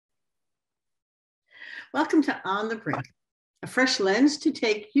Welcome to On the Brink, a fresh lens to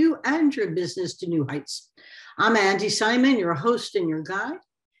take you and your business to new heights. I'm Andi Simon, your host and your guide,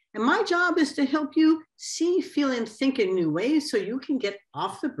 and my job is to help you see, feel, and think in new ways so you can get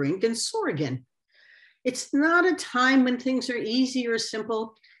off the brink and soar again. It's not a time when things are easy or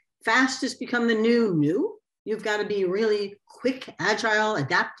simple. Fast has become the new. You've got to be really quick, agile,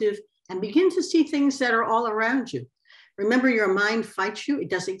 adaptive, and begin to see things that are all around you. Remember, your mind fights you. It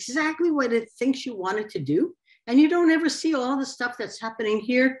does exactly what it thinks you want it to do. And you don't ever see all the stuff that's happening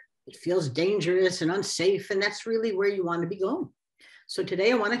here. It feels dangerous and unsafe. And that's really where you want to be going. So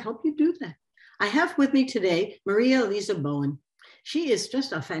today I want to help you do that. I have with me today, Lizza Bowen. She is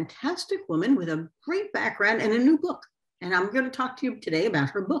just a fantastic woman with a great background and a new book. And I'm going to talk to you today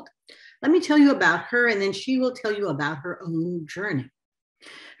about her book. Let me tell you about her, and then she will tell you about her own journey.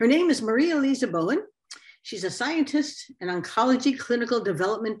 Her name is Lizza Bowen. She's a scientist and oncology clinical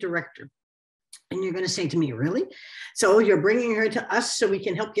development director. And you're going to say to me, really? So you're bringing her to us so we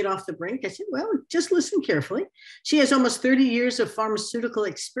can help get off the brink? I said, well, just listen carefully. She has almost 30 years of pharmaceutical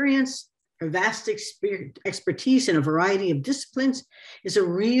experience. Her vast expertise in a variety of disciplines is a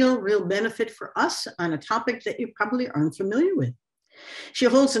real benefit for us on a topic that you probably aren't familiar with. She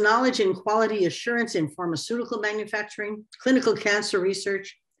holds knowledge in quality assurance in pharmaceutical manufacturing, clinical cancer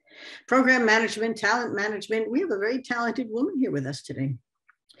research, program management, talent management. We have a very talented woman here with us today.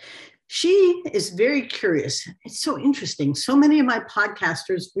 She is very curious. It's so interesting. So many of my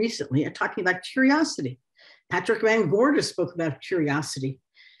podcasters recently are talking about curiosity. Patrick Van Gorder spoke about curiosity.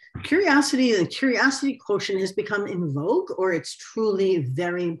 Curiosity and curiosity quotient has become in vogue, or it's truly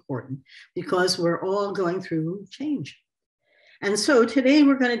very important because we're all going through change. And so today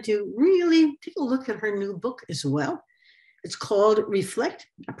we're going to really take a look at her new book as well. It's called Reflect,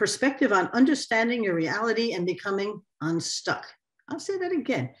 a perspective on understanding your reality and becoming unstuck. I'll say that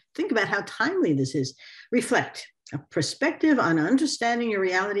again. Think about how timely this is. Reflect, a perspective on understanding your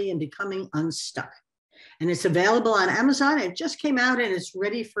reality and becoming unstuck. And it's available on Amazon. It just came out and it's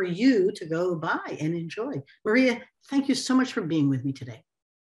ready for you to go buy and enjoy. Maria, thank you so much for being with me today.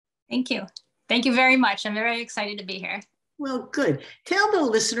 Thank you. Thank you very much. I'm very excited to be here. Well, good. Tell the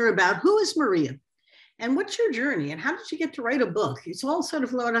listener about who is Maria and what's your journey and how did you get to write a book? It's all sort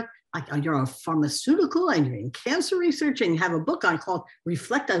of like you're a pharmaceutical and you're in cancer research and you have a book on called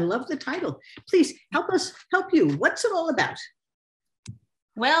Reflect. I love the title. Please help you. What's it all about?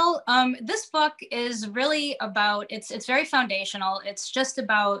 Well, this book is really about, it's very foundational. It's just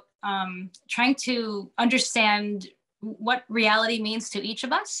about trying to understand what reality means to each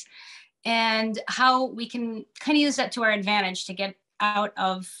of us and how we can kind of use that to our advantage to get out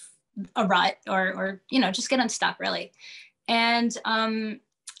of a rut or just get unstuck really. And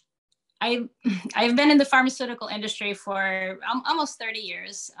I've been in the pharmaceutical industry for almost 30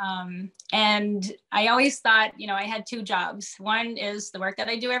 years. And I always thought, I had two jobs. One is the work that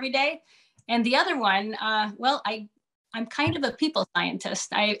I do every day. And the other one, I'm kind of a people scientist.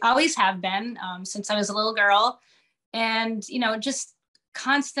 I always have been since I was a little girl. And, just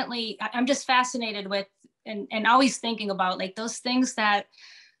constantly, I'm just fascinated with and always thinking about like those things that,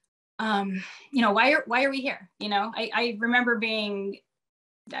 why are we here? I remember being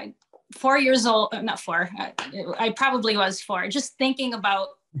 4 years old, not four, I probably was 4, just thinking about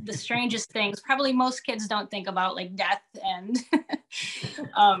the strangest things. Probably most kids don't think about like death and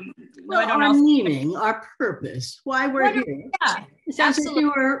well, our meaning, our purpose, why we're here. Yeah, it sounds like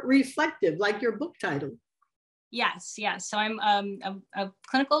you were reflective, like your book title. Yes. So I'm a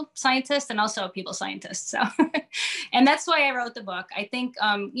clinical scientist and also a people scientist. So, and that's why I wrote the book. I think,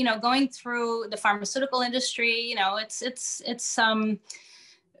 going through the pharmaceutical industry, it's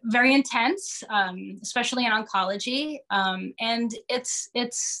very intense, especially in oncology. And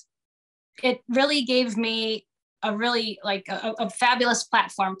it really gave me a really a fabulous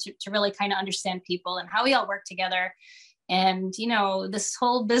platform to really kind of understand people and how we all work together. And, this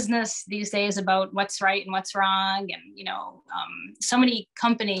whole business these days about what's right and what's wrong. And, so many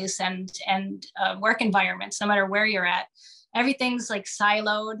companies and work environments, no matter where you're at, everything's like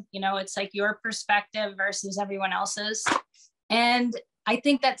siloed, it's like your perspective versus everyone else's. And I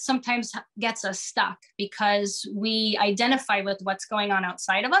think that sometimes gets us stuck because we identify with what's going on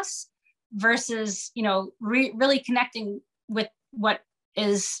outside of us versus, really connecting with what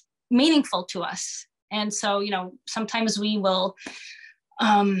is meaningful to us. And so, sometimes we will,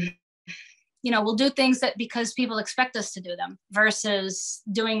 we'll do things that because people expect us to do them versus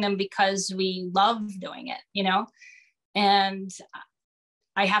doing them because we love doing it, and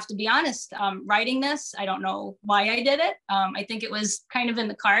I have to be honest, writing this, I don't know why I did it. I think it was kind of in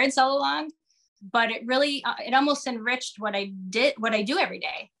the cards all along, but it really, it almost enriched what I do every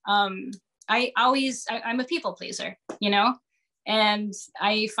day. I'm a people pleaser, and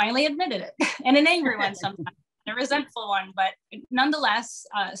I finally admitted it, and an angry one sometimes, a resentful one, but nonetheless,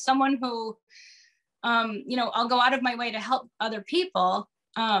 someone who, I'll go out of my way to help other people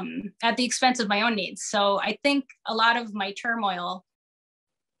at the expense of my own needs. So I think a lot of my turmoil,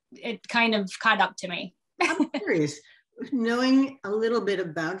 it kind of caught up to me. I'm curious, knowing a little bit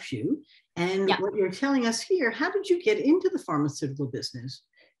about you and what you're telling us here, how did you get into the pharmaceutical business?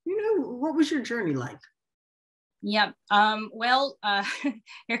 What was your journey like? Yep.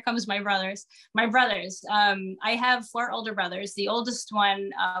 Here comes my brothers. I have 4 older brothers. The oldest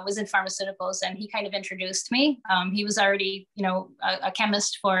one was in pharmaceuticals, and he kind of introduced me. He was already, a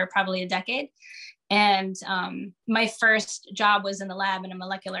chemist for probably a decade. And my first job was in the lab, in a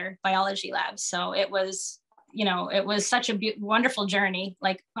molecular biology lab. So it was, such a wonderful journey,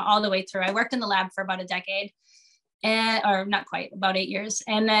 like all the way through. I worked in the lab for about a decade. Or not quite, about 8 years,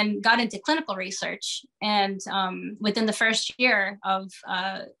 and then got into clinical research. And within the first year of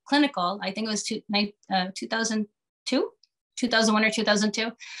clinical, I think it was 2001 or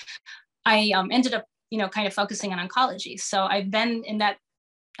 2002, I ended up, kind of focusing on oncology. So I've been in that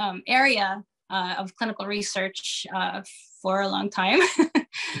area of clinical research for a long time.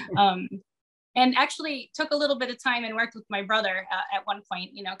 And actually took a little bit of time and worked with my brother at one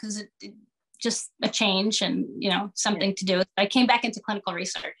point, because it just a change and, something to do. I came back into clinical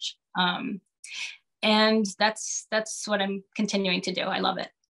research. And that's what I'm continuing to do. I love it.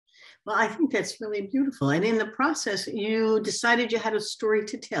 Well, I think that's really beautiful. And in the process, you decided you had a story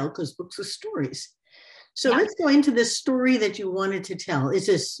to tell, because books are stories. So let's go into this story that you wanted to tell. Is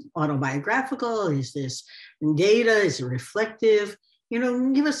this autobiographical? Is this data? Is it reflective?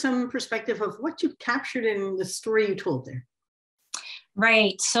 Give us some perspective of what you captured in the story you told there.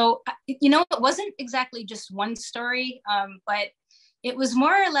 Right. So, it wasn't exactly just one story, but it was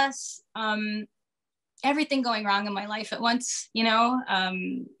more or less everything going wrong in my life at once.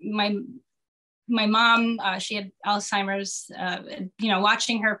 My mom, she had Alzheimer's,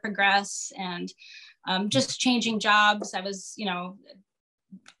 watching her progress and just changing jobs. I was,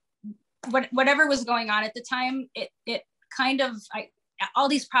 whatever was going on at the time, it kind of, all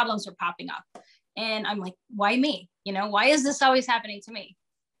these problems were popping up. And I'm like, why me? Why is this always happening to me?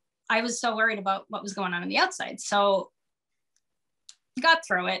 I was so worried about what was going on the outside. So got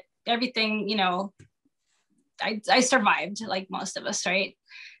through it. Everything, I survived, like most of us, right?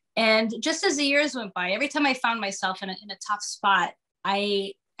 And just as the years went by, every time I found myself in a tough spot,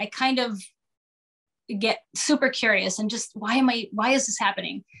 I kind of get super curious and just, why is this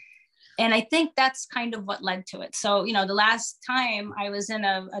happening? And I think that's kind of what led to it. So, the last time I was in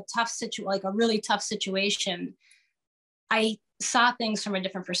a tough situation, like a really tough situation, I saw things from a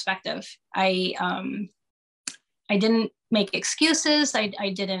different perspective. I didn't make excuses. I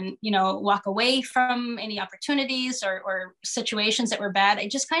didn't, walk away from any opportunities or situations that were bad. I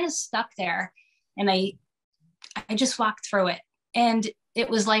just kind of stuck there, and I just walked through it, and it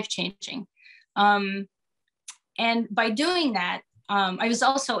was life-changing. And by doing that, I was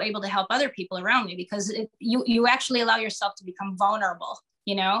also able to help other people around me, because you actually allow yourself to become vulnerable,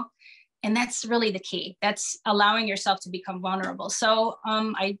 and that's really the key. That's allowing yourself to become vulnerable. So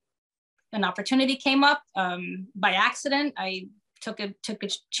an opportunity came up by accident. I took a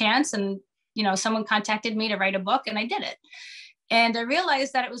chance, and someone contacted me to write a book, and I did it. And I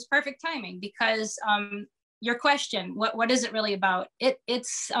realized that it was perfect timing, because your question, what is it really about?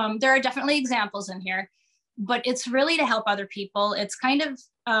 It's there are definitely examples in here, but it's really to help other people. It's kind of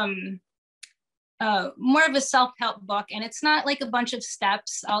more of a self-help book, and it's not like a bunch of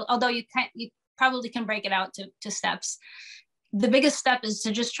steps, although you probably can break it out to steps. The biggest step is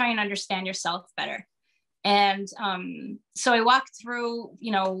to just try and understand yourself better. And so I walked through,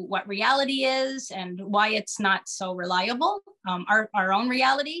 what reality is and why it's not so reliable, our own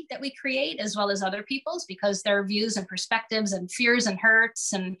reality that we create, as well as other people's, because their views and perspectives and fears and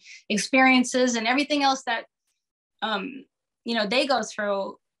hurts and experiences and everything else that, they go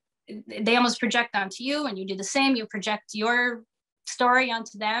through, they almost project onto you, and you do the same. You project your story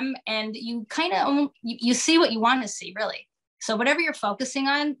onto them, and you kind of, you see what you want to see, really. So whatever you're focusing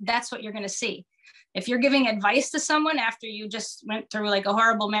on, that's what you're going to see. If you're giving advice to someone after you just went through like a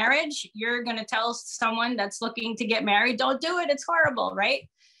horrible marriage, you're going to tell someone that's looking to get married, don't do it, it's horrible, right?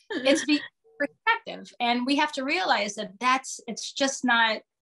 It's the perspective. And we have to realize that it's just not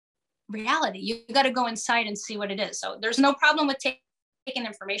reality. You got to go inside and see what it is. So there's no problem with taking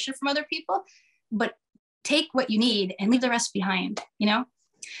information from other people, but take what you need and leave the rest behind,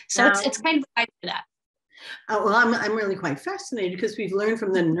 So it's kind of like that. Oh, well, I'm really quite fascinated, because we've learned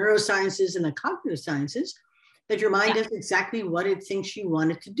from the neurosciences and the cognitive sciences that your mind does exactly what it thinks you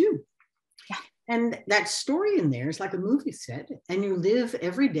want it to do. And that story in there is like a movie set, and you live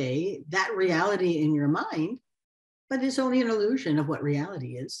every day that reality in your mind, but it's only an illusion of what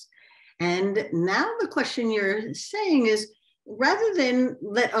reality is. And now the question you're saying is, rather than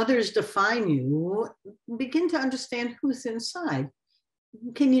let others define you, begin to understand who's inside.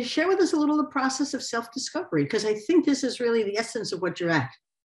 Can you share with us a little the process of self-discovery? Because I think this is really the essence of what you're at.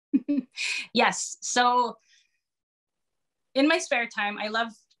 Yes. So in my spare time, I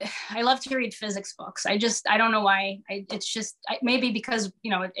love to read physics books. I don't know why. It's just maybe because,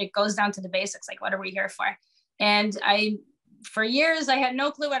 it goes down to the basics. Like, what are we here for? And for years, I had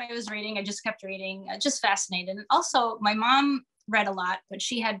no clue what I was reading. I just kept reading, just fascinated. And also my mom read a lot, but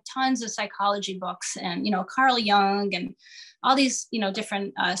she had tons of psychology books and, Carl Jung and all these,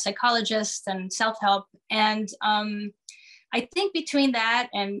 different psychologists and self-help. And I think between that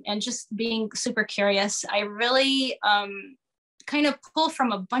and just being super curious, I really kind of pull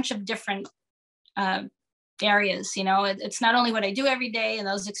from a bunch of different areas. It's not only what I do every day and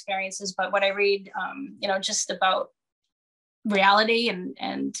those experiences, but what I read, just about reality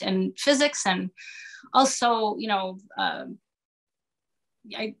and physics. And also,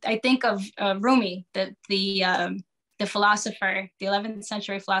 I think of Rumi, the philosopher, the 11th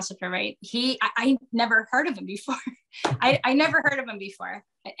century philosopher, right? I never heard of him before. I never heard of him before.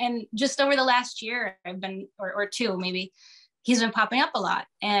 And just over the last year, I've been, or two, maybe, he's been popping up a lot.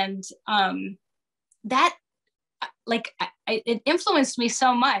 And that, it influenced me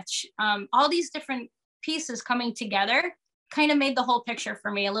so much. All these different pieces coming together kind of made the whole picture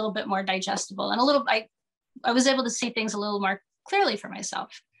for me a little bit more digestible, and I was able to see things a little more clearly for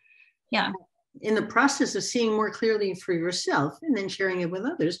myself. Yeah. In the process of seeing more clearly for yourself and then sharing it with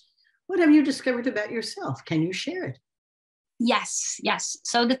others, what have you discovered about yourself? Can you share it? Yes.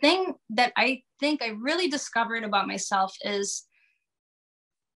 So the thing that I think I really discovered about myself is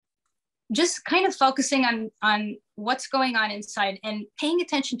just kind of focusing on what's going on inside and paying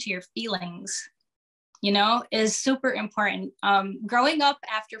attention to your feelings, is super important. Growing up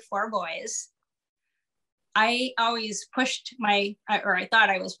after 4 boys, I always pushed I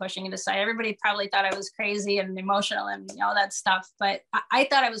thought I was pushing it aside. Everybody probably thought I was crazy and emotional and all that stuff, but I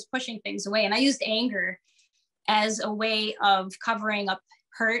thought I was pushing things away. And I used anger as a way of covering up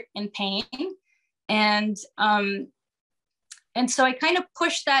hurt and pain. And so I kind of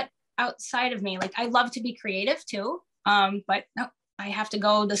pushed that outside of me. Like, I love to be creative too, but no, I have to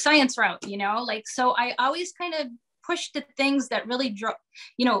go the science route, so I always kind of pushed the things that really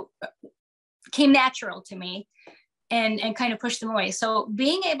came natural to me and kind of push them away. So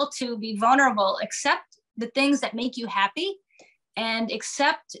being able to be vulnerable, accept the things that make you happy, and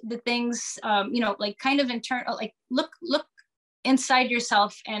accept the things, kind of internal, like look inside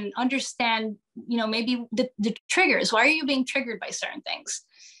yourself and understand, maybe the triggers. Why are you being triggered by certain things?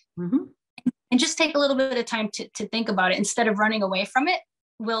 Mm-hmm. And just take a little bit of time to think about it instead of running away from it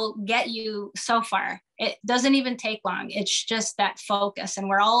will get you so far. It doesn't even take long. It's just that focus. And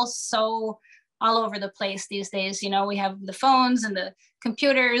we're all so all over the place these days. We have the phones and the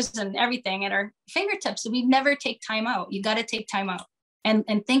computers and everything at our fingertips. We never take time out. You got to take time out and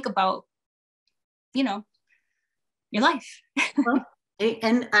think about, your life. Well,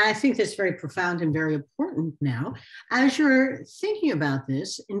 and I think that's very profound and very important now. As you're thinking about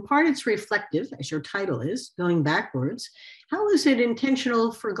this, in part it's reflective, as your title is, going backwards. How is it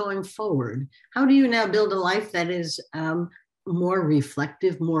intentional for going forward? How do you now build a life that is more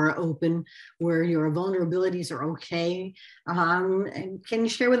reflective, more open, where your vulnerabilities are okay? And can you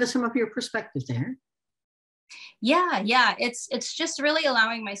share with us some of your perspective there? Yeah. It's just really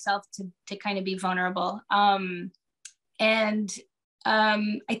allowing myself to kind of be vulnerable.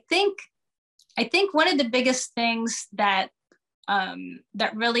 I think one of the biggest things that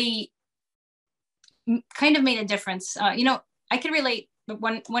really kind of made a difference, I can relate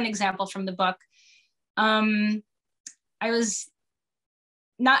one example from the book. I was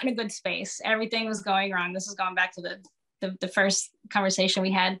not in a good space. Everything was going wrong. This is going back to the first conversation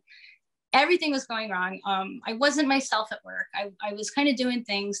we had. Everything was going wrong. I wasn't myself at work. I was kind of doing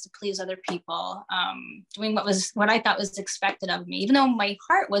things to please other people, doing what I thought was expected of me, even though my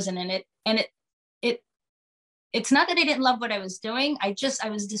heart wasn't in it. And it's not that I didn't love what I was doing. I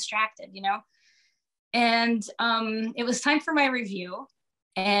was distracted, And it was time for my review,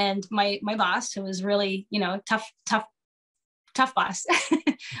 and my boss, who was really, tough boss,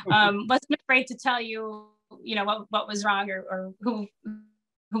 wasn't afraid to tell you, what was wrong or who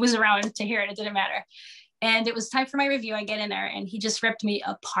was around to hear it. It didn't matter. And it was time for my review. I get in there and he just ripped me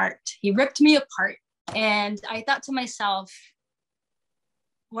apart. And I thought to myself,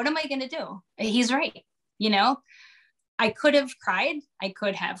 what am I going to do? He's right. I could have cried. I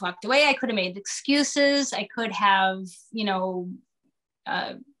could have walked away. I could have made excuses. I could have,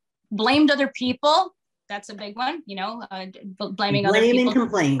 blamed other people. That's a big one, blaming other people. Blame and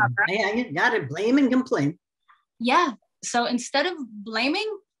complain. I got to blame and complain. Yeah. So instead of blaming,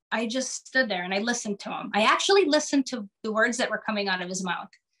 I just stood there and I listened to him. I actually listened to the words that were coming out of his mouth.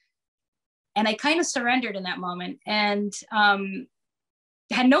 And I kind of surrendered in that moment and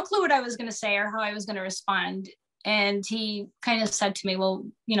had no clue what I was going to say or how I was going to respond. And he kind of said to me, well,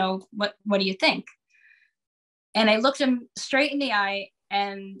 what do you think? And I looked him straight in the eye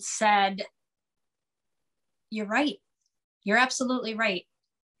and said, you're right. You're absolutely right.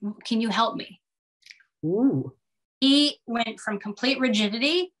 Can you help me? Ooh. He went from complete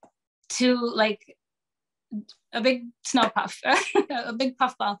rigidity to like a big snow puff, a big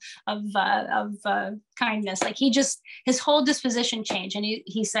puffball of kindness. Like his whole disposition changed. And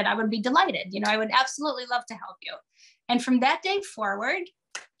he said, I would be delighted. I would absolutely love to help you. And from that day forward,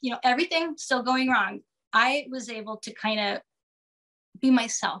 everything still going wrong, I was able to kind of be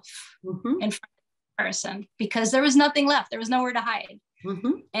myself in front of the person because there was nothing left. There was nowhere to hide.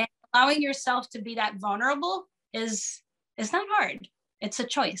 And allowing yourself to be that vulnerable is not hard. It's a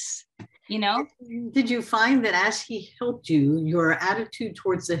choice, Did you find that as he helped you, your attitude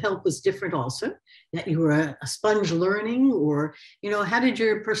towards the help was different also? That you were a sponge learning or, how did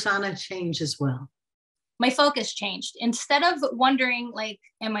your persona change as well? My focus changed. Instead of wondering, like,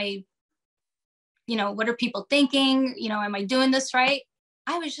 am I, what are people thinking? Am I doing this right?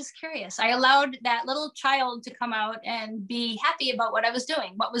 I was just curious. I allowed that little child to come out and be happy about what I was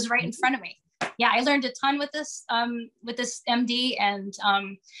doing, what was right in front of me. Yeah, I learned a ton with this MD, and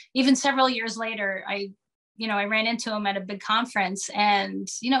even several years later, I ran into him at a big conference, and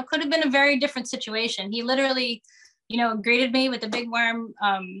it could have been a very different situation. He literally, greeted me with a big warm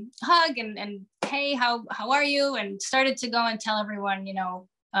hug and hey, how are you? And started to go and tell everyone,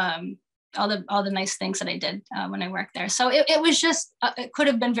 all the nice things that I did when I worked there. So it was just it could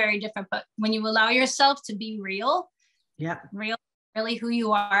have been very different, but when you allow yourself to be real, really who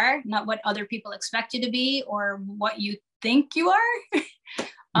you are, not what other people expect you to be or what you think you are,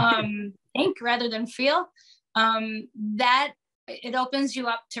 think rather than feel, that it opens you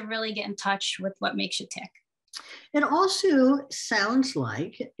up to really get in touch with what makes you tick. It also sounds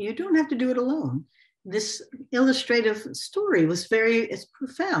like you don't have to do it alone. This illustrative story was it's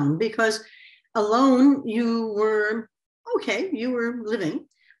profound because alone you were living,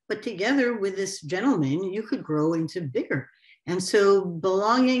 but together with this gentleman, you could grow into bigger. And so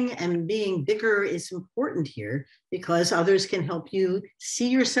belonging and being bigger is important here because others can help you see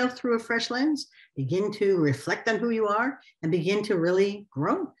yourself through a fresh lens, begin to reflect on who you are, and begin to really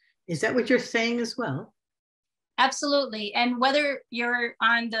grow. Is that what you're saying as well? Absolutely. And whether you're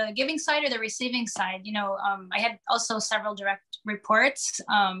on the giving side or the receiving side, I had also several direct reports,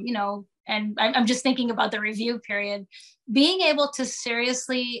 and I'm just thinking about the review period, being able to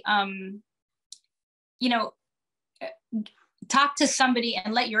seriously, talk to somebody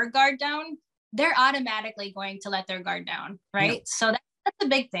and let your guard down, they're automatically going to let their guard down, right? Yeah. So that's a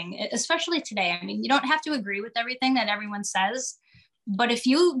big thing, especially today. I mean, you don't have to agree with everything that everyone says, but if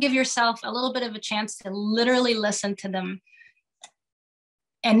you give yourself a little bit of a chance to literally listen to them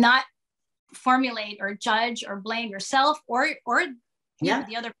and not formulate or judge or blame yourself or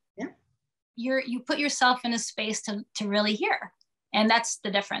the other, you put yourself in a space to really hear, and that's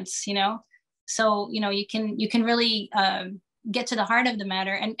the difference, So you can really get to the heart of the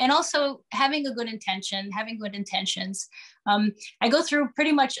matter, and also having good intentions. I go through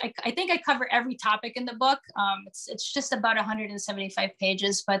pretty much, I think I cover every topic in the book. It's just about 175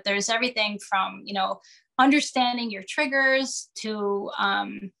 pages, but there's everything from, understanding your triggers to,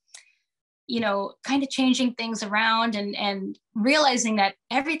 kind of changing things around and realizing that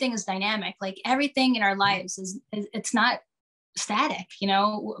everything is dynamic. Like everything in our lives it's not static.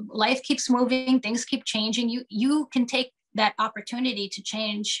 Life keeps moving, things keep changing. You can take that opportunity to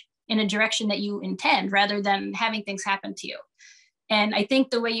change in a direction that you intend rather than having things happen to you. And I think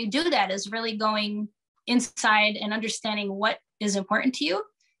the way you do that is really going inside and understanding what is important to you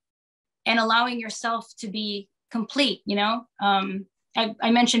and allowing yourself to be complete.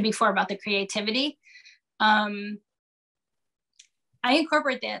 I mentioned before about the creativity. I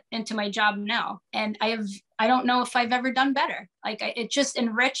incorporate that into my job now, and I don't know if I've ever done better. It just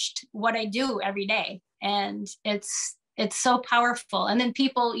enriched what I do every day, and it's so powerful. And then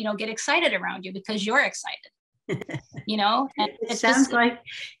people, get excited around you because you're excited. And it sounds like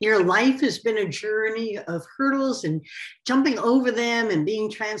your life has been a journey of hurdles and jumping over them and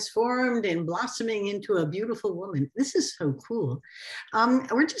being transformed and blossoming into a beautiful woman. This is so cool.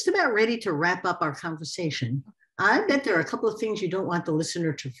 We're just about ready to wrap up our conversation. I bet there are a couple of things you don't want the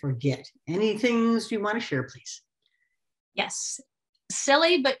listener to forget. Any things you want to share, please? Yes,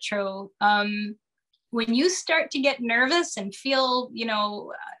 silly but true. When you start to get nervous and feel,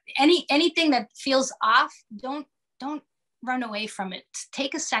 anything that feels off, don't run away from it.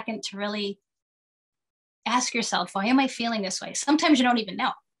 Take a second to really ask yourself, why am I feeling this way? Sometimes you don't even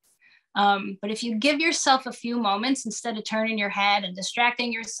know. But if you give yourself a few moments instead of turning your head and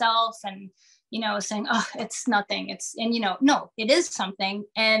distracting yourself and, saying, oh, it's nothing. No, it is something.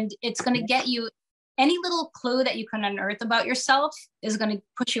 And it's going to get you any little clue that you can unearth about yourself is going to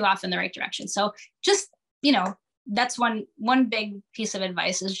push you off in the right direction. So just, that's one big piece of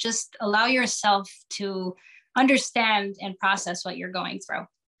advice is just allow yourself to understand and process what you're going through.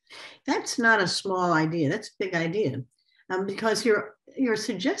 That's not a small idea. That's a big idea. Because you're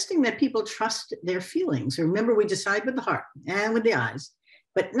suggesting that people trust their feelings. Remember, we decide with the heart and with the eyes,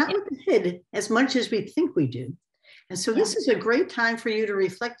 but not with the head as much as we think we do. And so this is a great time for you to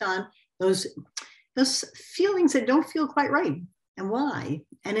reflect on those feelings that don't feel quite right and why.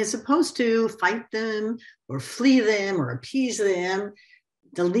 And as opposed to fight them or flee them or appease them,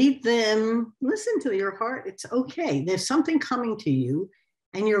 delete them, listen to your heart. It's okay. There's something coming to you,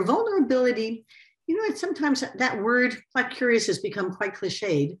 and your vulnerability. Sometimes that word, quite curious, has become quite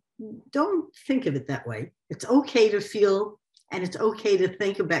cliched. Don't think of it that way. It's okay to feel, and it's okay to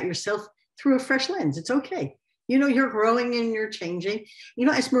think about yourself through a fresh lens. It's okay. You're growing and you're changing.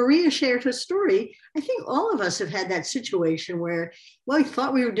 As Maria shared her story, I think all of us have had that situation where, we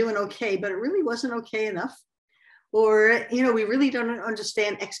thought we were doing okay, but it really wasn't okay enough. Or, we really don't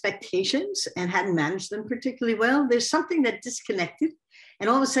understand expectations and hadn't managed them particularly well. There's something that disconnected. And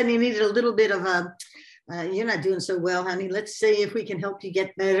all of a sudden you needed a little bit of you're not doing so well, honey. Let's see if we can help you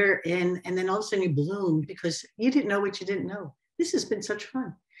get better. And then all of a sudden you bloomed because you didn't know what you didn't know. This has been such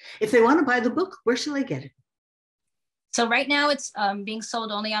fun. If they want to buy the book, where shall they get it? So right now it's being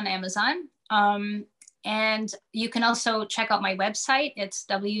sold only on Amazon. And you can also check out my website. It's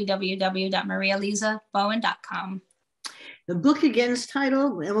www.marializzabowen.com. The book again is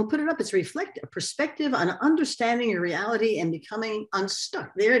titled, and we'll put it up, it's Reflect, a Perspective on Understanding Your Reality and Becoming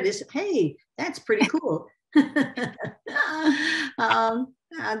Unstuck. There it is. Hey, that's pretty cool. That's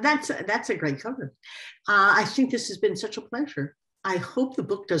a great cover. I think this has been such a pleasure. I hope the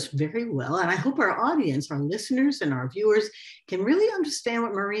book does very well. And I hope our audience, our listeners and our viewers can really understand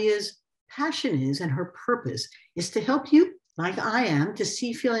what Maria's passion is, and her purpose is to help you, like I am, to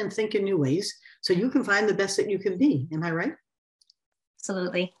see, feel, and think in new ways so you can find the best that you can be. Am I right?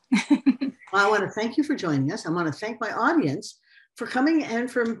 Absolutely. Well, I want to thank you for joining us. I want to thank my audience for coming and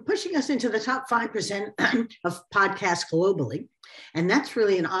for pushing us into the top 5% of podcasts globally. And that's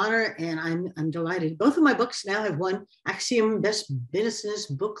really an honor, and I'm delighted. Both of my books now have won Axiom Best Business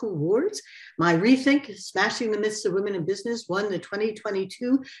Book Awards. My Rethink, Smashing the Myths of Women in Business, won the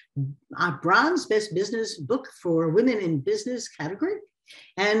 2022 Bronze Best Business Book for Women in Business category.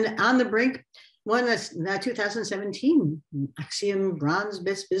 And On the Brink won the 2017 Axiom Bronze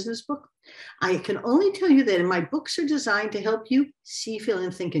Best Business Book. I can only tell you that my books are designed to help you see, feel,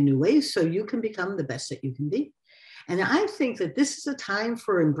 and think in new ways so you can become the best that you can be. And I think that this is a time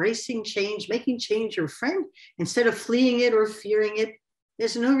for embracing change, making change your friend instead of fleeing it or fearing it.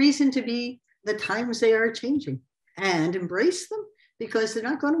 There's no reason to be. The times they are changing, and embrace them because they're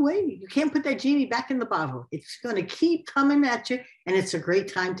not going away. You can't put that genie back in the bottle. It's going to keep coming at you. And it's a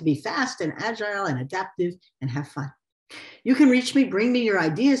great time to be fast and agile and adaptive and have fun. You can reach me, bring me your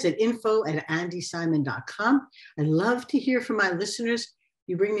ideas at info@andisimon.com. I love to hear from my listeners.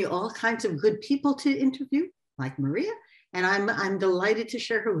 You bring me all kinds of good people to interview, like Maria, and I'm delighted to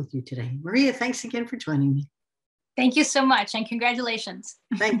share her with you today. Maria, thanks again for joining me. Thank you so much, and congratulations.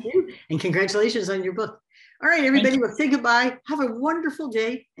 Thank you, and congratulations on your book. All right, everybody, we'll say goodbye. Have a wonderful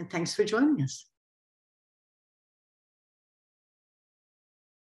day, and thanks for joining us.